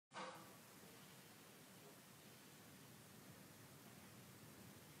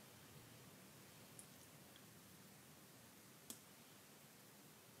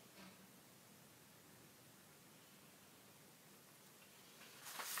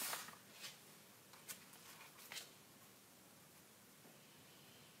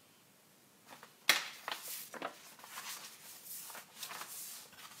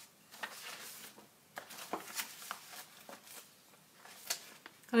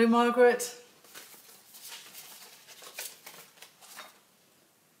Hello, Margaret.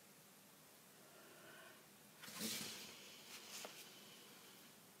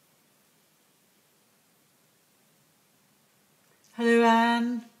 Hello,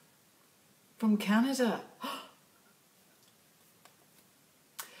 Anne from Canada.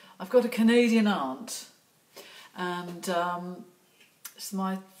 I've got a Canadian aunt, and it's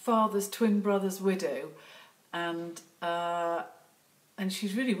my father's twin brother's widow, and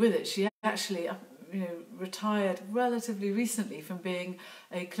she's really with it. She actually, retired relatively recently from being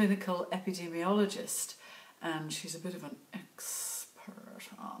a clinical epidemiologist, and she's a bit of an expert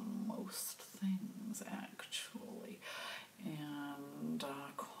on most things, actually, and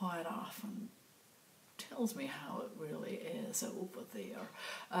quite often tells me how it really is over there.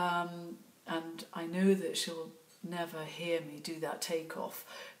 And I know that she'll never hear me do that takeoff,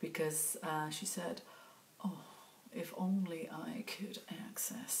 because she said, "Oh, if only I could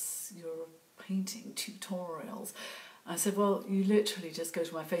access your painting tutorials." I said, "Well, you literally just go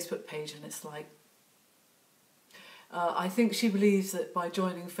to my Facebook page and it's like..." I think she believes that by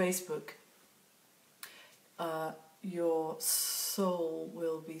joining Facebook, your soul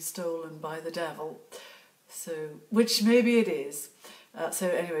will be stolen by the devil. So, which maybe it is. So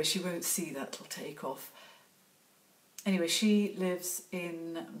anyway, she won't see that till take off. Anyway, she lives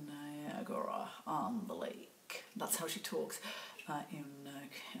in Niagara-on-the-Lake. That's how she talks in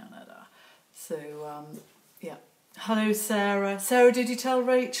Canada. So, yeah. Hello, Sarah. Sarah, did you tell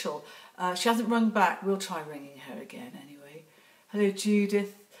Rachel? She hasn't rung back. We'll try ringing her again anyway. Hello,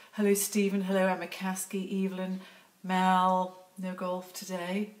 Judith. Hello, Stephen. Hello, Emma Caskey, Evelyn, Mel. No golf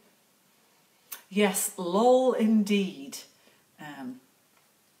today. Yes, lol indeed.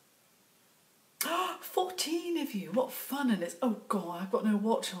 14 of you, what fun it is. Oh God, I've got no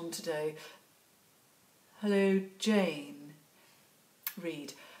watch on today. Hello, Jane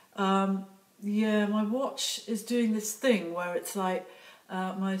Reed. Yeah, my watch is doing this thing where it's like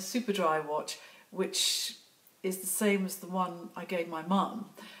my super dry watch, which is the same as the one I gave my mum.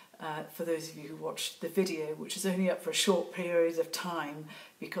 For those of you who watched the video, which is only up for a short period of time,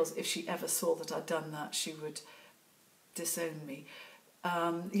 because if she ever saw that I'd done that, she would disown me.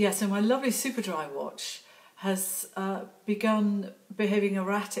 Yeah, so my lovely super dry watch has begun behaving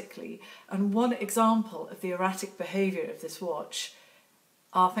erratically, and one example of the erratic behaviour of this watch,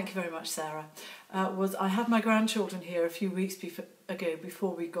 thank you very much, Sarah, was I had my grandchildren here a few weeks ago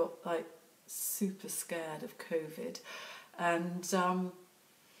before we got like super scared of COVID,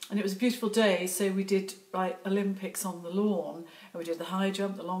 and it was a beautiful day, so we did like Olympics on the lawn, and we did the high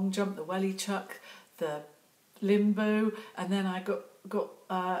jump, the long jump, the welly chuck, the limbo, and then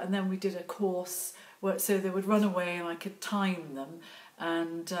and then we did a course where, so they would run away and I could time them,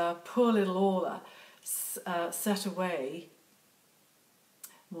 and poor little Orla set away.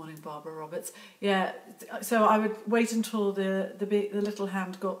 Morning, Barbara Roberts. Yeah, so I would wait until the little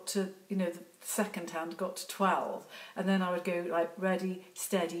hand got to, the second hand got to 12, and then I would go like ready,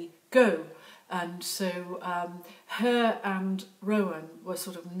 steady, go. And so her and Rowan were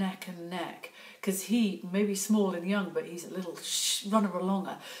sort of neck and neck, because he may be small and young, but he's a little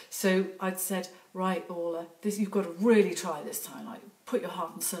runner-alonger. So I'd said, right, Orla, you've got to really try this time, like put your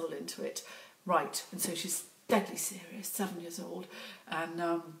heart and soul into it. Right, and so she's deadly serious, 7 years old, and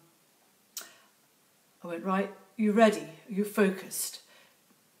I went, right, you ready? You focused?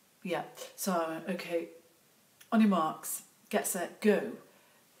 Yeah. So I went, okay, on your marks, get set, go.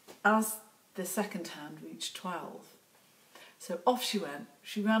 As the second hand reached 12, so off she went.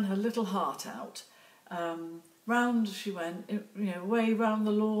 She ran her little heart out. Round she went, way round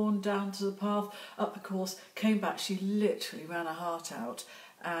the lawn, down to the path, up the course, came back. She literally ran her heart out.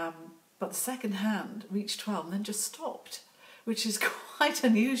 But the second hand reached 12 and then just stopped, which is quite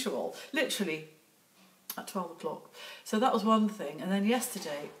unusual, literally at 12 o'clock. So that was one thing. And then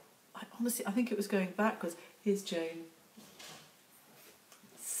yesterday, I think it was going backwards. Here's Jane,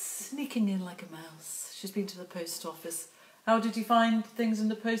 sneaking in like a mouse. She's been to the post office. How did you find things in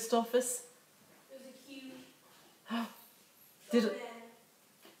the post office? It was a queue. Did it?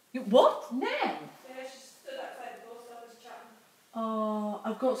 You, what? Nan? Yeah, she stood outside the post office chatting. Oh,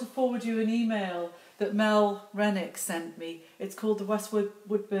 I've got to forward you an email that Mel Rennick sent me. It's called the Westwood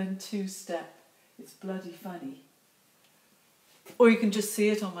Woodburn Two-Step. It's bloody funny. Or you can just see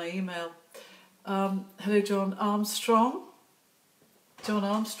it on my email. Hello, John Armstrong. John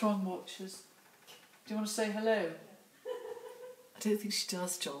Armstrong watches. Do you want to say hello? I don't think she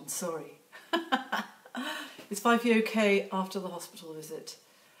does, John, sorry. Is Fifey okay after the hospital visit?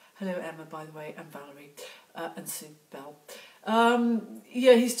 Hello, Emma, by the way, and Valerie, and Sue Bell.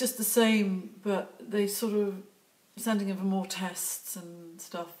 Yeah, he's just the same, but they sort of sending him for more tests and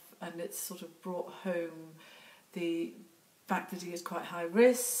stuff, and it's sort of brought home the fact that he is quite high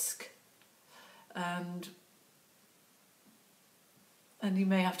risk, and he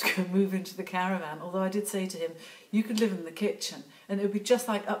may have to go move into the caravan. Although I did say to him, you could live in the kitchen and it would be just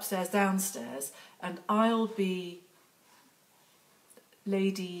like upstairs, downstairs, and I'll be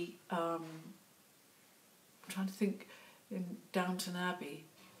Lady, I'm trying to think, in Downton Abbey,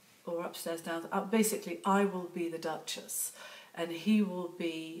 or upstairs, downstairs. Basically, I will be the Duchess and he will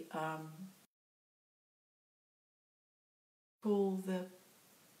be, what do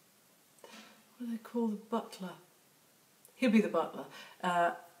they call the butler? He'll be the butler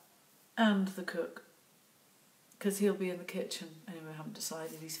and the cook, because he'll be in the kitchen. Anyway, I haven't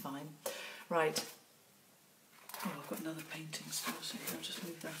decided, he's fine. Right. Oh, I've got another painting still, so I'll just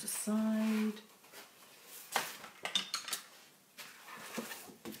move that aside.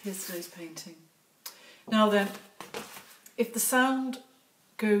 Here's today's painting. Now then, if the sound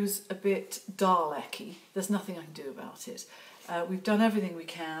goes a bit Dalek-y, there's nothing I can do about it. We've done everything we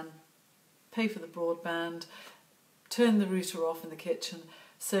can, pay for the broadband, turn the router off in the kitchen,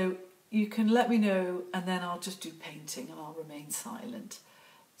 so you can let me know and then I'll just do painting and I'll remain silent.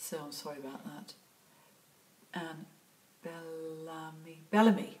 So I'm sorry about that. And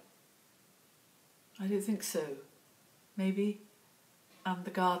Bellamy. I don't think so. Maybe. And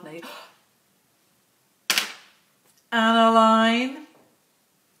the gardener. Annaline.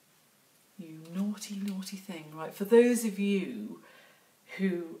 You naughty, naughty thing. Right, for those of you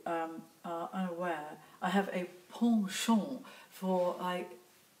who are unaware, I have a penchant for like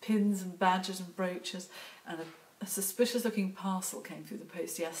pins and badges and brooches, and a suspicious looking parcel came through the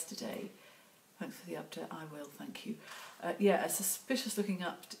post yesterday. Thanks for the update. I will, thank you. Yeah, a suspicious looking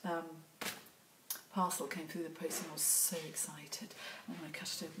parcel came through the post and I was so excited. And when I cut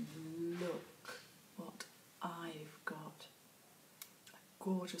it open, look what I've got. A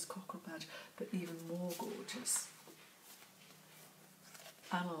gorgeous cockerel badge, but even more gorgeous.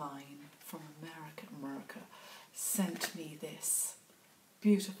 Annaline from America sent me this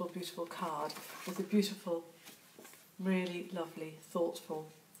beautiful, beautiful card with a beautiful, really lovely,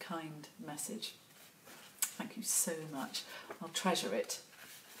 thoughtful, kind message. Thank you so much. I'll treasure it.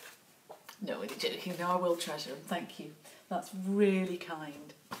 No, only joking. No, I will treasure them. Thank you. That's really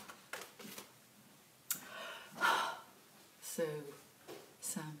kind. So,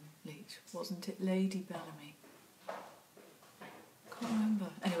 Sam Leach, wasn't it Lady Bellamy? Can't remember.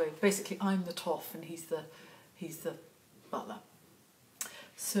 Anyway, basically, I'm the toff and he's the butler.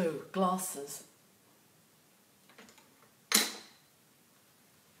 So, glasses.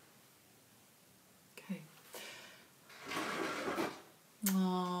 Okay.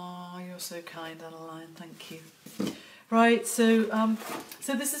 Oh, you're so kind, Annaline. Thank you. Right. So,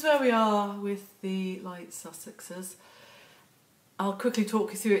 so this is where we are with the Light Sussexes. I'll quickly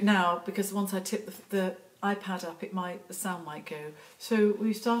talk you through it now because once I tip the iPad up, the sound might go. So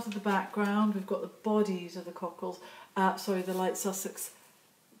we've started the background. We've got the bodies of the cockles. The Light Sussex.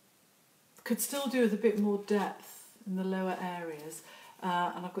 Could still do with a bit more depth in the lower areas.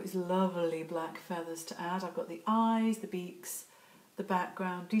 And I've got these lovely black feathers to add. I've got the eyes, the beaks, the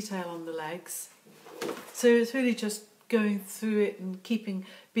background, detail on the legs. So it's really just going through it and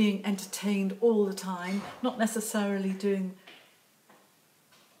being entertained all the time, not necessarily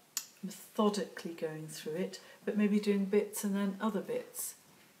methodically going through it, but maybe doing bits and then other bits.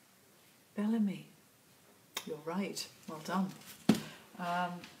 Bellamy. You're right. Well done.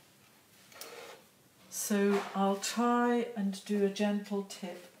 So I'll try and do a gentle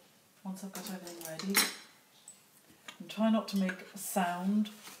tip once I've got everything ready. And try not to make a sound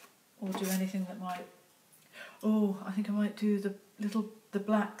or do anything that might... Oh, I think I might do the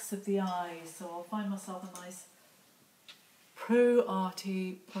blacks of the eyes. So I'll find myself a nice Pro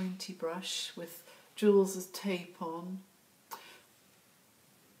Arty pointy brush with Jules' tape on.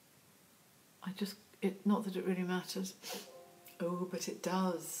 Not that it really matters. Oh, but it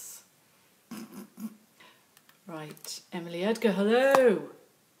does. Right, Emily Edgar, hello.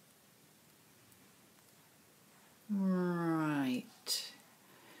 Right.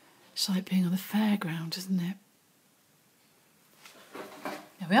 It's like being on the fairground, isn't it?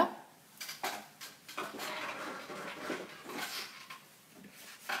 There we are.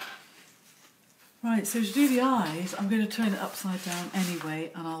 Right, so to do the eyes, I'm going to turn it upside down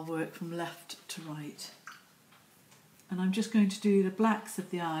anyway, and I'll work from left to right. And I'm just going to do the blacks of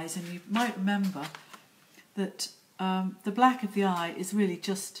the eyes, and you might remember that the black of the eye is really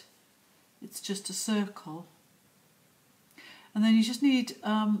just a circle. And then you just need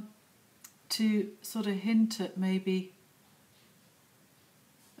to sort of hint at maybe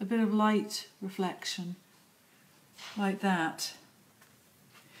a bit of light reflection like that.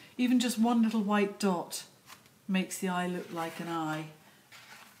 Even just one little white dot makes the eye look like an eye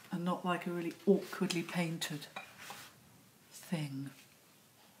and not like a really awkwardly painted thing.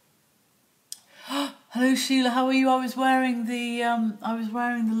 Hello Sheila, how are you? I was wearing the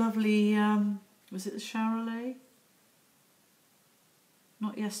lovely was it the Charolais?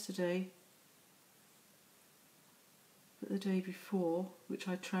 Not yesterday, but the day before, which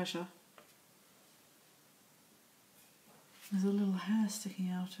I treasure. There's a little hair sticking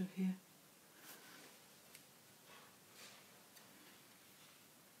out of here.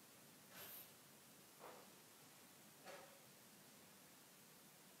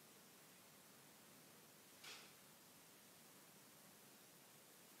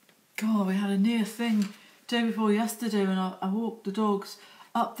 God, we had a near thing day before yesterday when I walked the dogs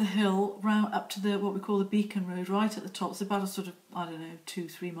up the hill, round up to the what we call the Beacon Road, right at the top. It's about a sort of, I don't know,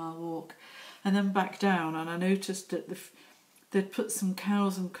 2-3 mile walk, and then back down. And I noticed that they'd put some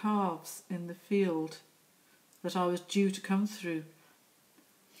cows and calves in the field that I was due to come through.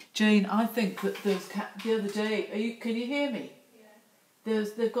 Jane, I think that those the other day, can you hear me? Yeah.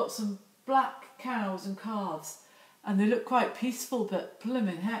 They've got some black cows and calves. And they look quite peaceful, but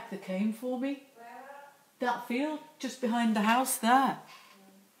blimmin' heck, they came for me. Where? That field, just behind the house there.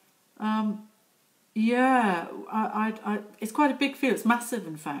 Yeah, it's quite a big field. It's massive,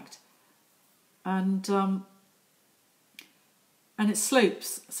 in fact. And it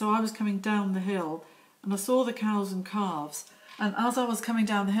slopes. So I was coming down the hill, and I saw the cows and calves. And as I was coming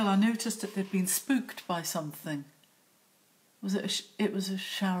down the hill, I noticed that they'd been spooked by something. It was a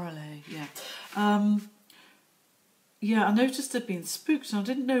Charolais, yeah. Yeah, I noticed they'd been spooked and I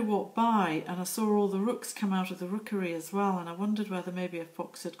didn't know what by, and I saw all the rooks come out of the rookery as well, and I wondered whether maybe a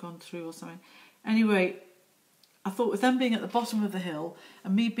fox had gone through or something. Anyway, I thought with them being at the bottom of the hill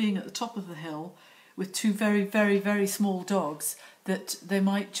and me being at the top of the hill with two very, very, very small dogs, that they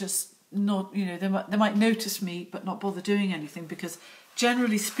might just not, you know, they might notice me but not bother doing anything, because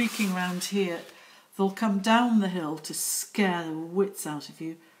generally speaking around here, they'll come down the hill to scare the wits out of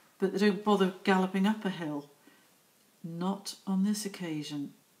you, but they don't bother galloping up a hill. Not on this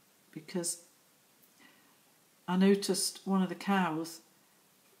occasion, because I noticed one of the cows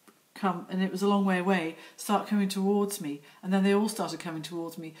come, and it was a long way away, start coming towards me, and then they all started coming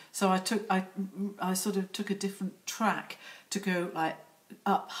towards me. So I sort of took a different track to go like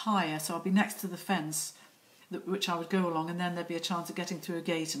up higher, so I'd be next to the fence, which I would go along, and then there'd be a chance of getting through a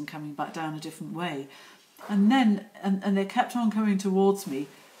gate and coming back down a different way. And then and they kept on coming towards me.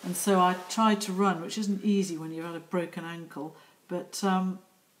 And so I tried to run, which isn't easy when you've had a broken ankle, but a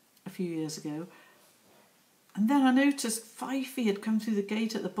few years ago. And then I noticed Fifey had come through the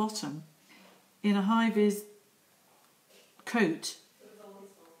gate at the bottom in a high-vis coat.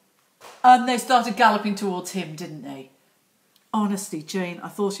 And they started galloping towards him, didn't they? Honestly, Jane, I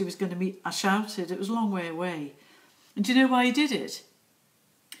thought he was going to meet... I shouted. It was a long way away. And do you know why he did it?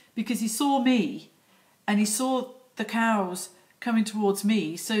 Because he saw me and he saw the cows coming towards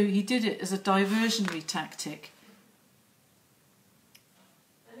me, so he did it as a diversionary tactic.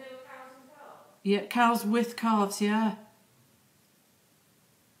 And there were cows and calves? Yeah, cows with calves, yeah.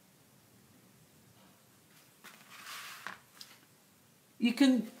 You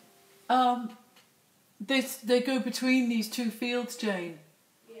can, they go between these two fields, Jane.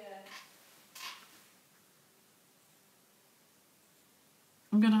 Yeah.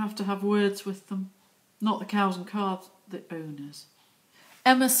 I'm going to have words with them. Not the cows and calves, the owners.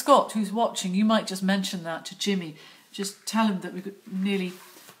 Emma Scott, who's watching, you might just mention that to Jimmy. Just tell him that we've got nearly,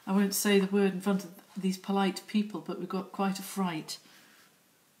 I won't say the word in front of these polite people, but we've got quite a fright.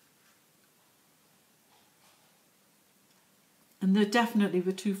 And they definitely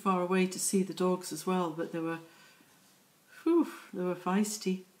were too far away to see the dogs as well, but they were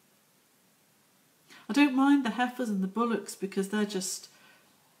feisty. I don't mind the heifers and the bullocks because they're just...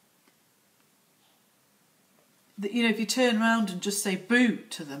 You know, if you turn around and just say boo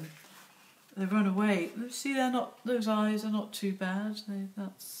to them, they run away. See, those eyes are not too bad.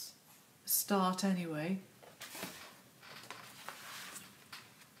 That's a start anyway.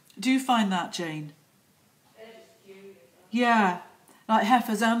 Do you find that, Jane? They're just curious. Yeah, like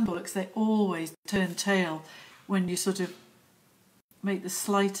heifers and bullocks, they always turn tail when you sort of make the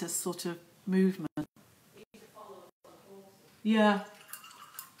slightest sort of movement. You need to follow us on horses. Yeah,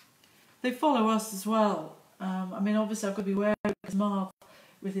 they follow us as well. I mean, obviously I've got to be wary because Marv,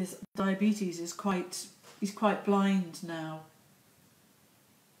 with his diabetes, he's quite blind now.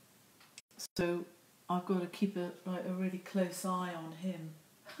 So I've got to keep a really close eye on him.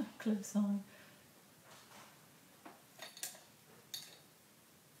 Close eye.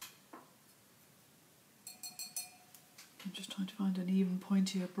 I'm just trying to find an even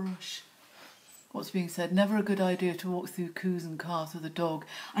pointier brush. What's being said? Never a good idea to walk through coos and calves with a dog.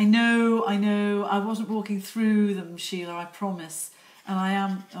 I know. I wasn't walking through them, Sheila, I promise. And I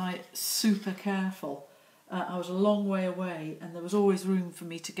am super careful. I was a long way away and there was always room for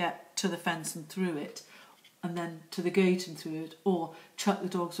me to get to the fence and through it, and then to the gate and through it, or chuck the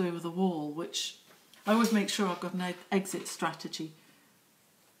dogs over the wall, which I always make sure I've got an exit strategy.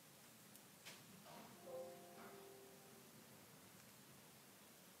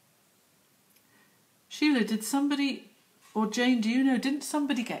 Sheila, did somebody, or Jane, do you know, didn't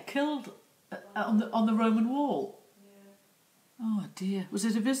somebody get killed on the Roman wall? Yeah. Oh dear, was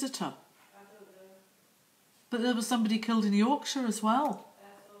it a visitor? I don't know. But there was somebody killed in Yorkshire as well. I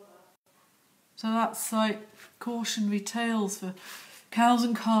saw that. So that's like cautionary tales for cows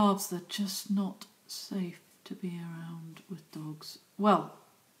and calves. They're just not safe to be around with dogs. Well,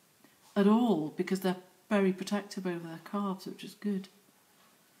 at all, because they're very protective over their calves, which is good.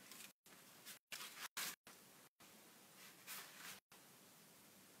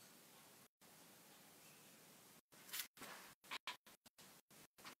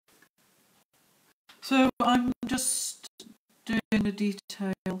 So I'm just doing the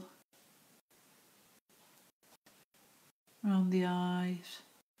detail around the eyes.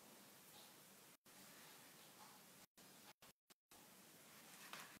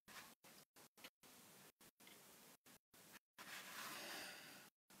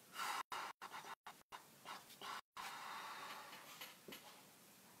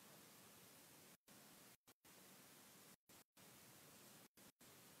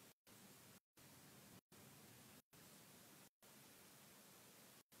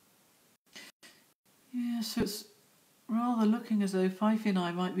 Yeah, so it's rather looking as though Fifey and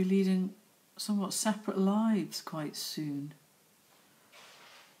I might be leading somewhat separate lives quite soon.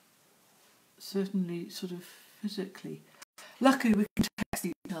 Certainly, sort of physically. Luckily, we can text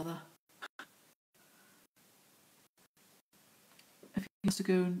each other. If he has to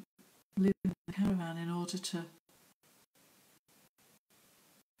go and live in the caravan in order to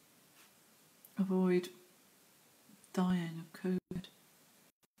avoid dying of COVID.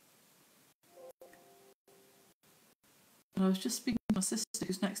 And I was just speaking to my sister,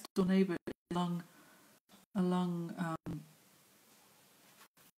 who's next door neighbour, a lung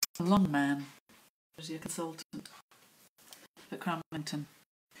man, was he a consultant at Cramlington,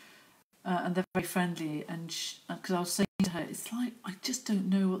 and they're very friendly. And because I was saying to her, it's like I just don't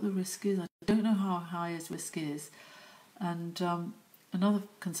know what the risk is. I don't know how high his risk is. And another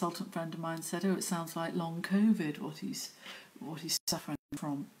consultant friend of mine said, "Oh, it sounds like long COVID, what he's suffering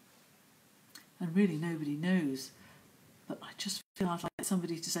from." And really, nobody knows. But I just feel I'd like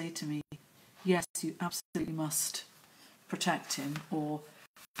somebody to say to me, "Yes, you absolutely must protect him," or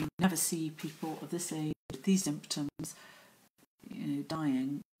 "You never see people of this age with these symptoms,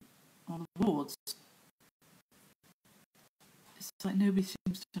 dying on the wards." It's like nobody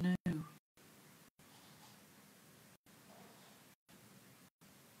seems to know.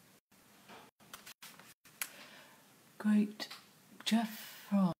 Great. Jeff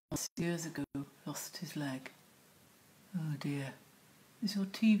Frost years ago lost his leg. Oh dear. Is your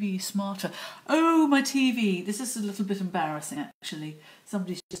TV smarter? Oh, my TV. This is a little bit embarrassing, actually.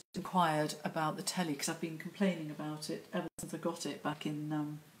 Somebody's just inquired about the telly, because I've been complaining about it ever since I got it back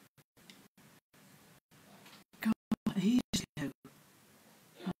in ages ago.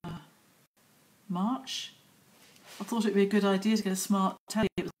 March. I thought it'd be a good idea to get a smart telly.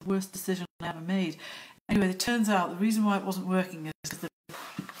 It was the worst decision I ever made. Anyway, it turns out the reason why it wasn't working is because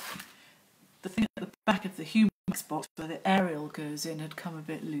the thing at the back of the Humix box where the aerial goes in had come a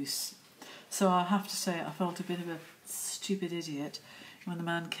bit loose. So I have to say I felt a bit of a stupid idiot when the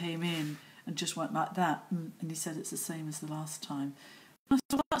man came in and just went like that, and he said it's the same as the last time. I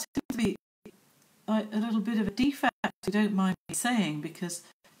thought, well, that seems to be a little bit of a defect, you don't mind me saying, because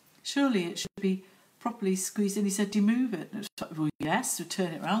surely it should be properly squeezed in. He said, "Do you move it?" And it was like, well, yes, we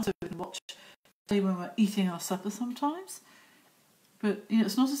turn it around so we can watch when we're eating our supper sometimes. But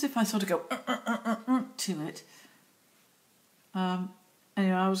it's not as if I sort of go to it.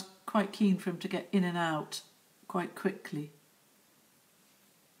 Anyway, I was quite keen for him to get in and out quite quickly.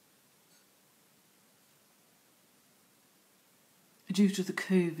 Due to the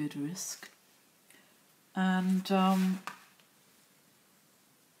COVID risk. And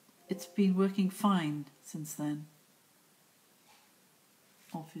it's been working fine since then,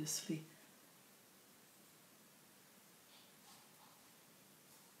 obviously.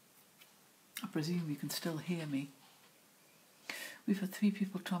 I presume you can still hear me. We've had 3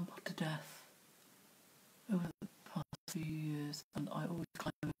 people trampled to death over the past few years, and I always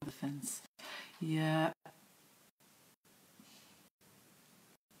climb over the fence. Yeah.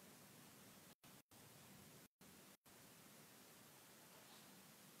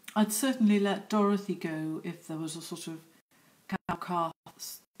 I'd certainly let Dorothy go if there was a sort of cow-calf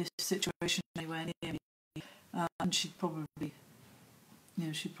situation anywhere near me, and she'd probably be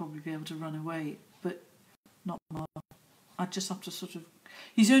able to run away, but not more. I'd just have to sort of.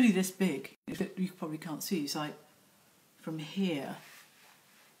 He's only this big. You probably can't see. He's like from here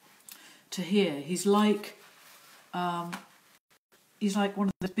to here. He's like one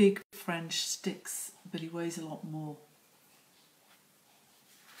of the big French sticks, but he weighs a lot more.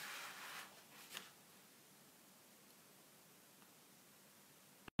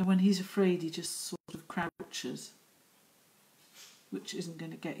 And when he's afraid, he just sort of crouches, which isn't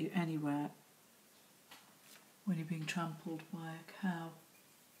going to get you anywhere when you're being trampled by a cow.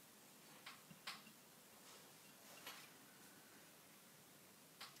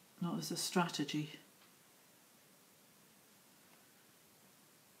 Not as a strategy.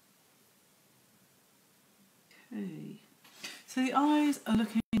 Okay. So the eyes are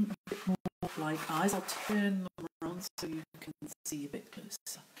looking a bit more like eyes. I'll turn them around so you can see a bit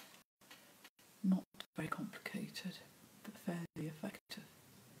closer. Not very complicated, but fairly effective.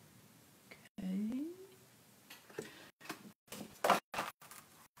 Okay.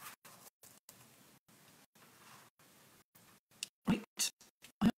 Right.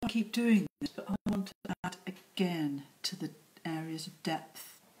 I keep doing this, but I want to add again to the areas of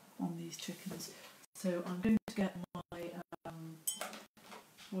depth on these chickens. So I'm going to get my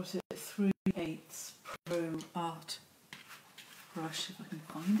 3/8 Pro Art brush, if I can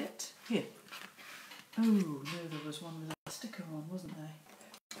find it. Here. Oh no, there was one with a sticker on, wasn't there?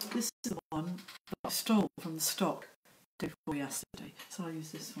 This is the one that I stole from the stock day before yesterday, so I'll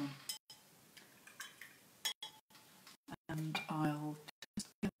use this one. And I'll just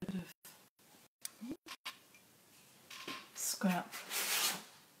get a bit of scrap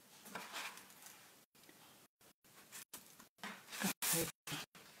paper.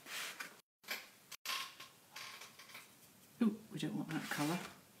 Ooh, we don't want that colour.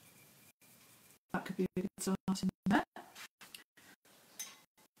 That could be a good start in there.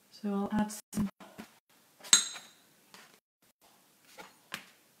 So I'll add some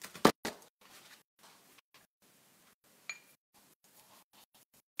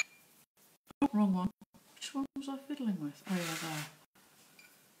wrong one. Which one was I fiddling with? Oh yeah, there.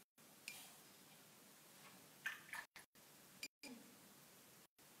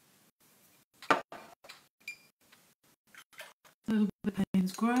 A little bit of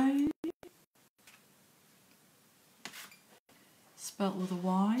Payne's Grey, spelt with a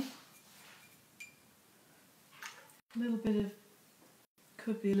Y. A little bit of,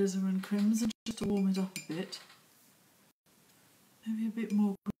 could be alizarin crimson, just to warm it up a bit. Maybe a bit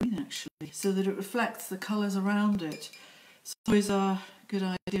more green actually, so that it reflects the colours around it. It's always a good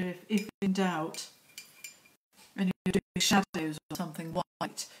idea, if in doubt, and you're doing shadows or something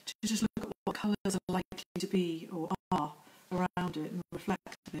white, to just look at what colours are likely to be or are around it and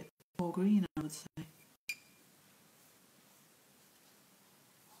reflect a bit more green, I would say.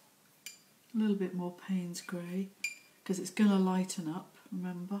 A little bit more Payne's Grey, because it's going to lighten up,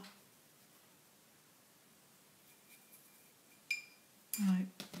 remember. Right,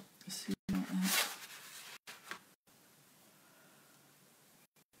 let's see about that.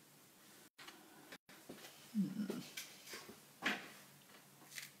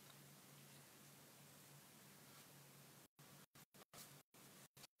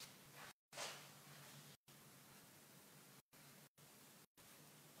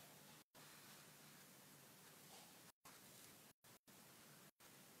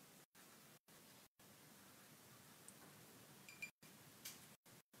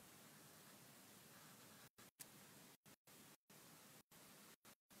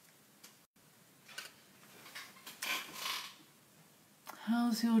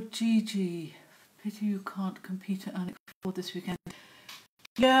 How's your Gigi? Pity you can't compete at Alec Ford this weekend.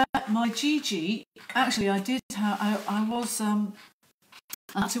 Yeah, my Gigi, actually I did have, I was, I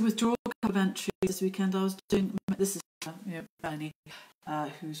had to withdraw a couple of entries this weekend. I was doing, this is Bernie,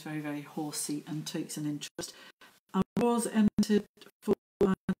 who's very, very horsey and takes an interest. I was entered for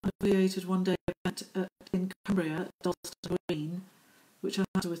an affiliated one-day event in Cumbria, Dalston Green, which I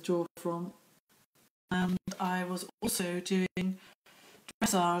had to withdraw from. And I was also doing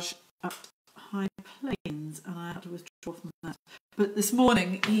dressage at High Plains, and I had to withdraw from that. But this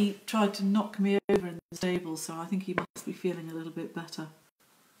morning he tried to knock me over in the stable, so I think he must be feeling a little bit better.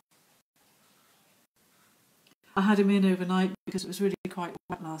 I had him in overnight because it was really quite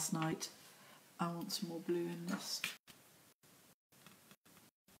wet last night. I want some more blue in this.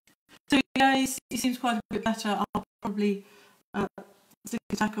 So yeah, he seems quite a bit better. I'll probably stick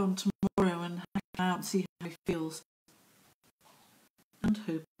it back on tomorrow and hang out and see how he feels. And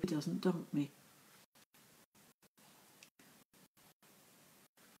hope it doesn't dump me.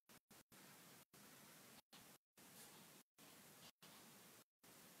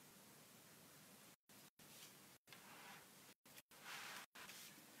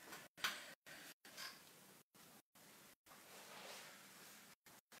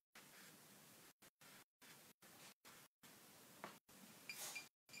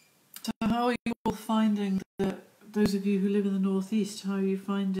 So how are you all finding those of you who live in the northeast, how are you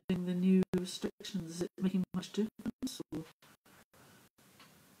finding the new restrictions? Is it making much difference? Or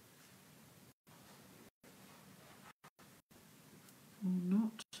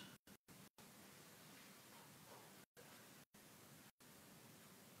not?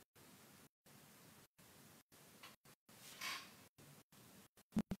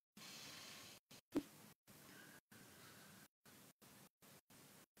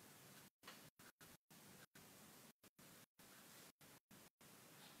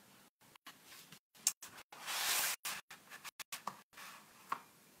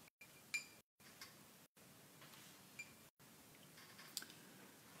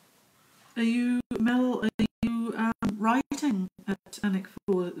 Are you, Mel, writing at Annick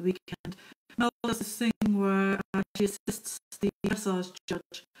Ford at the weekend? Mel does this thing where she assists the dressage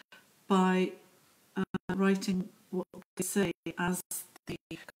judge by writing what they say as the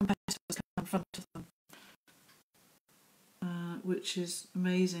competitors come in front of them, which is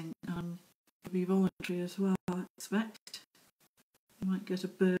amazing. It'll be voluntary as well, I expect. You might get a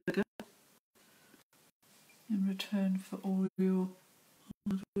burger in return for all your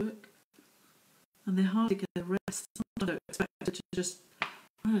hard work. And they hardly get a rest. Sometimes I don't expect them to just, I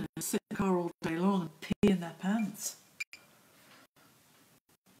don't know, sit in the car all day long and pee in their pants.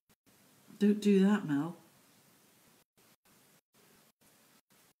 Don't do that, Mel.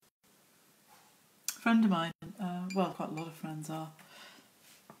 A friend of mine, well, quite a lot of friends are.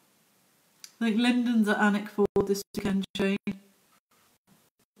 I think Lyndon's at Annick Ford this weekend, Jane.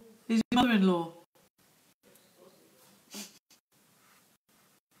 Is your mother-in-law?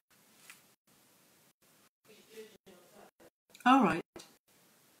 All right.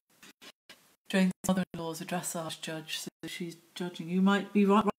 Jane's mother-in-law is a dressage judge, so she's judging. You might be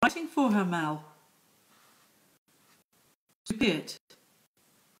writing for her, Mel. Be it.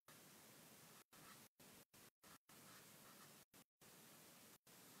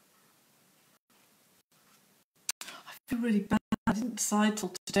 I feel really bad. I didn't decide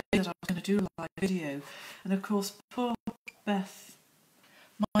till today that I was going to do a live video, and of course, poor Beth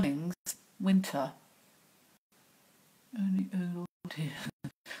Munnings, winter. Only oh dear.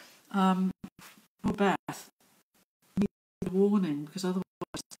 Poor Beth needed a warning because otherwise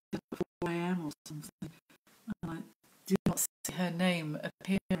it's at 4 a.m. or something, and I do not see her name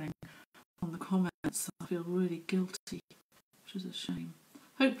appearing on the comments. I feel really guilty, which is a shame.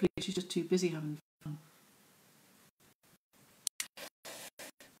 Hopefully she's just too busy having fun.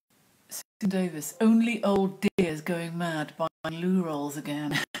 Susan Davis, only old dears going mad buying loo rolls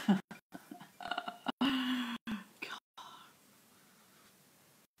again.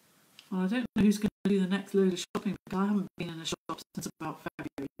 Well, I don't know who's going to do the next load of shopping, because I haven't been in a shop since about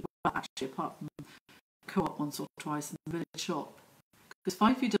February. Well, actually, apart from Co-op once or twice in the village shop. Because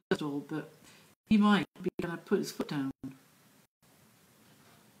Fifey does it all, but he might be going to put his foot down.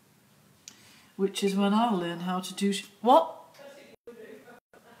 Which is when I'll learn how to do... What?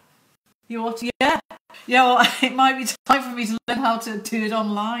 You what? Yeah. Yeah, well, it might be time for me to learn how to do it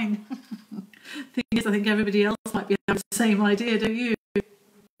online. Thing is, I think everybody else might be having the same idea, don't you?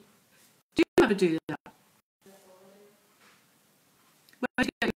 Do you ever do that? Where do you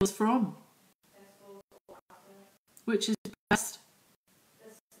get yours from? Which is best?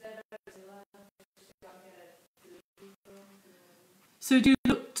 So do you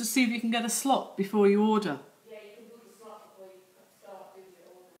look to see if you can get a slot before you order? Yeah, you can book a slot before you start doing your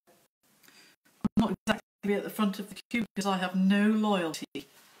order. I'm not exactly at the front of the queue because I have no loyalty.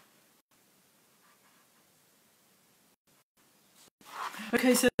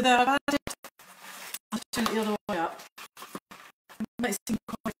 Okay, so there I've added. I'll turn it the other way up. It might seem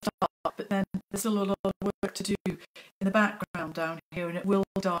quite dark, but then there's still a lot of work to do in the background down here, and it will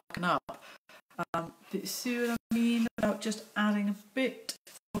darken up. But you see what I mean about just adding a bit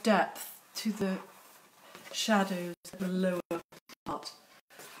of depth to the shadows at the lower part.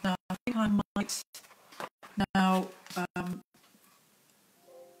 Now, I think I might now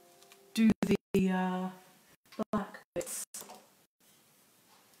do the black bits.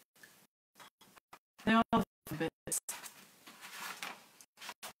 They are the bits.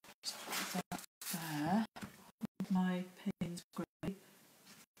 Just put that there. My Payne's grey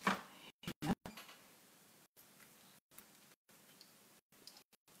here.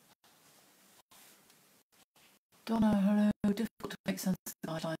 Donna, hello. Difficult to make sense of the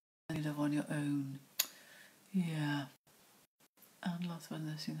guidelines you live on your own. Yeah. And last one,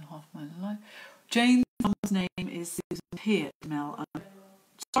 I've seen half my life. Jane's mum's name is Susan Peart, Mel.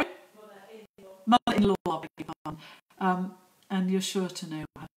 Sorry? Mother-in-law, I beg your pardon. And you're sure to know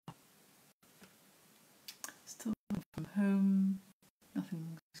her. Still from home.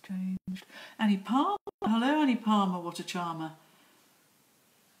 Nothing's changed. Annie Palmer. Hello, Annie Palmer. What a charmer.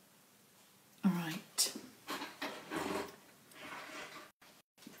 All right.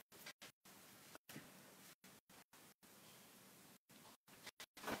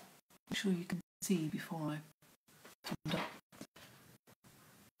 I'm sure you can see before I turned up.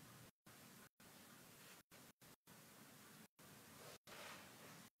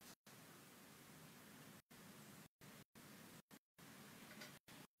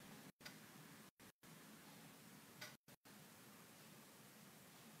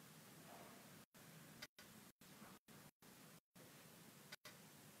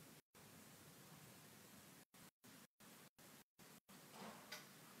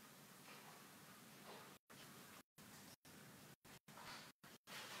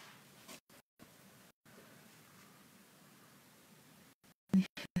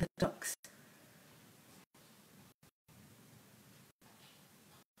 The ducks.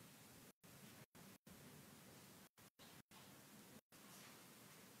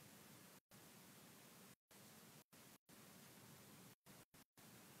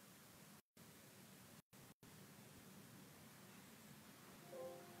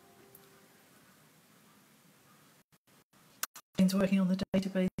 Jane's working on the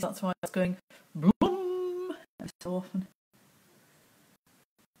database, that's why it's going boom so often.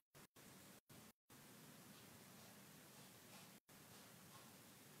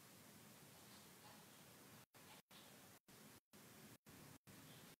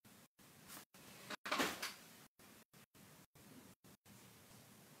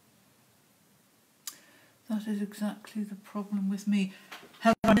 That is exactly the problem with me.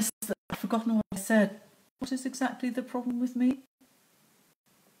 Have I missed that? I've forgotten what I said. What is exactly the problem with me?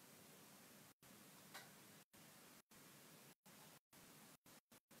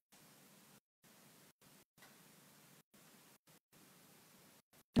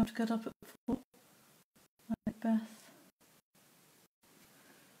 You have to get up at 4? Right, Beth.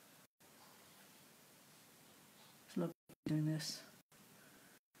 It's lovely doing this.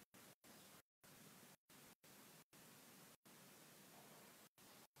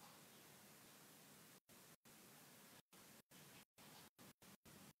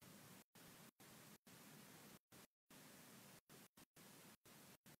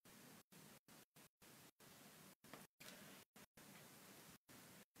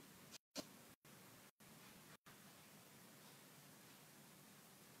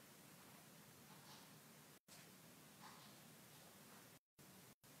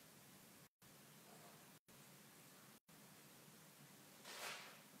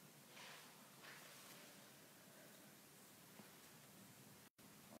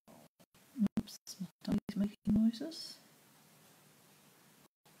 Oops, my dog's making noises.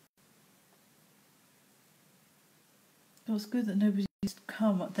 It was good that nobody's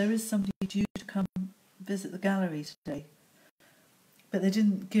come. There is somebody due to come visit the gallery today, but they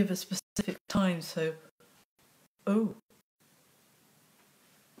didn't give a specific time, so... Oh.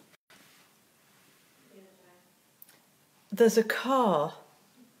 There's a car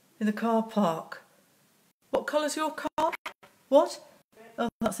in the car park. What colour's your car? What? Oh,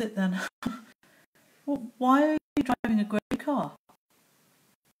 that's it then. Well, why are you driving a grey car?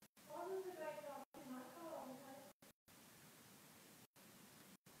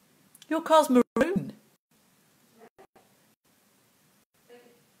 Your car's maroon.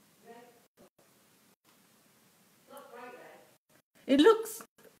 It looks...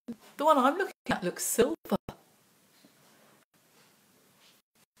 The one I'm looking at looks silver.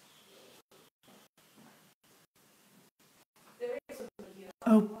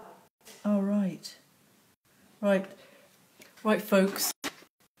 Oh, right. Right, folks.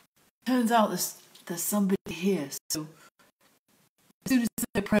 Turns out there's somebody here, so as soon as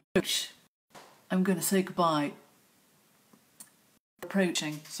they approach, I'm going to say goodbye.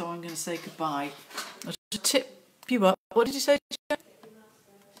 Approaching, so I'm going to say goodbye. I'll just tip you up. What did you say, Joe?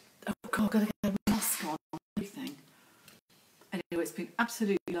 Oh God, I've got to get a mask on and everything. Anyway, it's been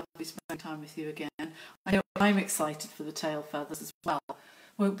absolutely lovely spending time with you again. I know I'm excited for the tail feathers as well.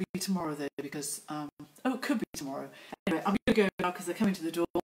 Won't be tomorrow though, because it could be tomorrow. Anyway, I'm going to go now because they're coming to the door.